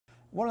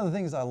One of the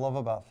things I love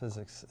about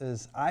physics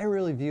is I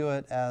really view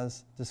it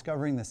as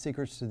discovering the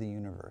secrets to the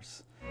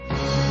universe.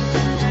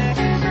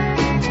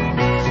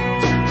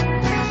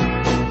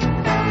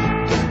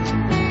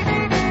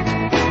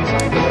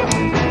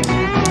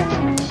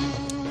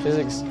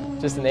 Physics,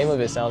 just the name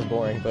of it sounds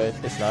boring, but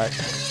it's not.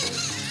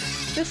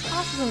 This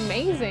class is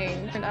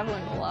amazing, and I've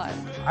learned a lot.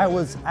 I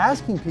was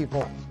asking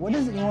people, what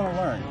is it you want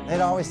to learn?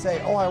 They'd always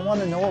say, oh, I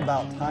want to know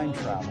about time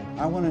travel.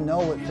 I want to know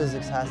what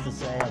physics has to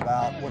say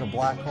about what a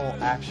black hole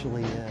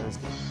actually is.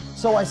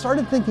 So I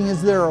started thinking,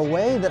 is there a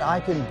way that I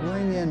can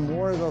bring in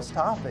more of those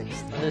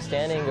topics?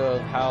 Understanding of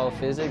how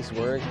physics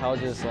work, how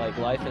just like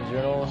life in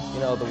general,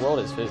 the world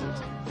is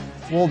physics.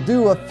 We'll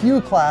do a few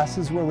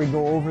classes where we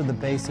go over the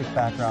basic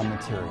background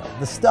material,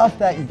 the stuff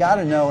that you got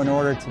to know in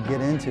order to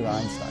get into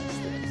Einstein's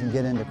theories and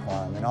get into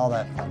quantum and all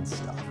that fun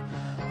stuff.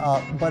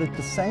 But at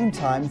the same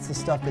time, it's the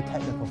stuff that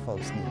technical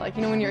folks need. Like,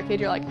 when you're a kid,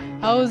 you're like,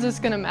 how is this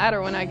going to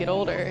matter when I get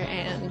older?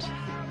 And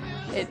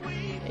it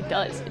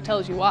does. It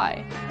tells you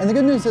why. And the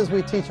good news is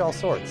we teach all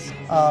sorts.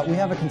 We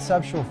have a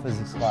conceptual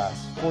physics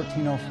class,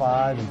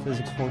 1405 and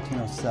physics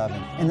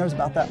 1407, and there's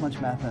about that much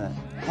math in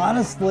it.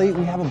 Honestly,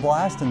 we have a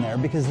blast in there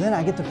because then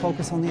I get to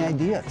focus on the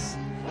ideas.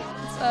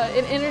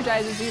 It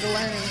energizes you to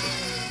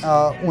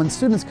learn. When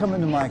students come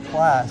into my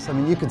class,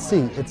 you can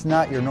see it's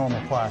not your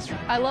normal classroom.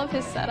 I love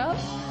his setup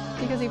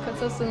because he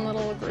puts us in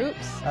little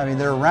groups.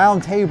 There are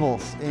round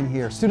tables in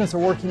here. Students are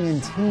working in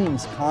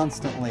teams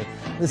constantly.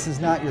 This is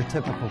not your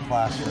typical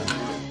classroom.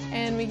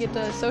 And we get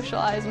to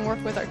socialize and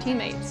work with our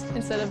teammates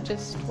instead of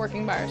just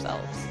working by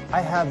ourselves. I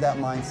have that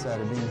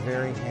mindset of being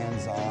very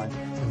hands-on,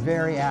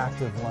 very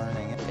active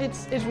learning.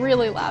 It's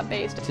really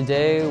lab-based.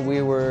 Today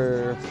we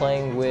were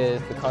playing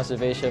with the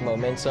conservation of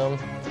momentum.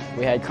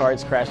 We had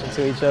carts crash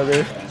into each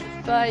other.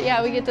 But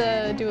yeah, we get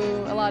to do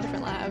a lot of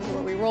different labs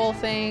where we roll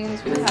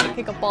things, we learn how to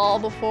kick a ball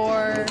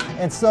before.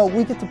 And so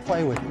we get to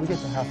play with it, we get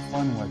to have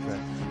fun with it.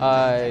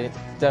 I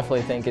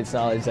definitely think it's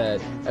knowledge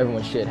that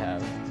everyone should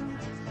have.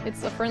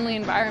 It's a friendly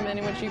environment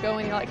in which you go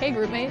and you're like, hey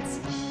group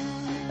mates,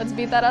 let's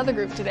beat that other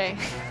group today.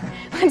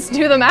 Let's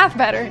do the math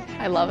better.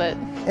 I love it.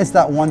 It's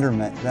that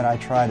wonderment that I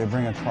try to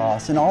bring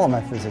across in all of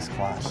my physics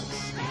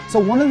classes. So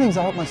one of the things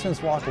I hope my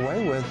students walk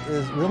away with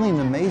is really an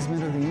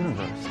amazement of the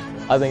universe.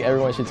 I think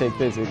everyone should take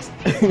physics.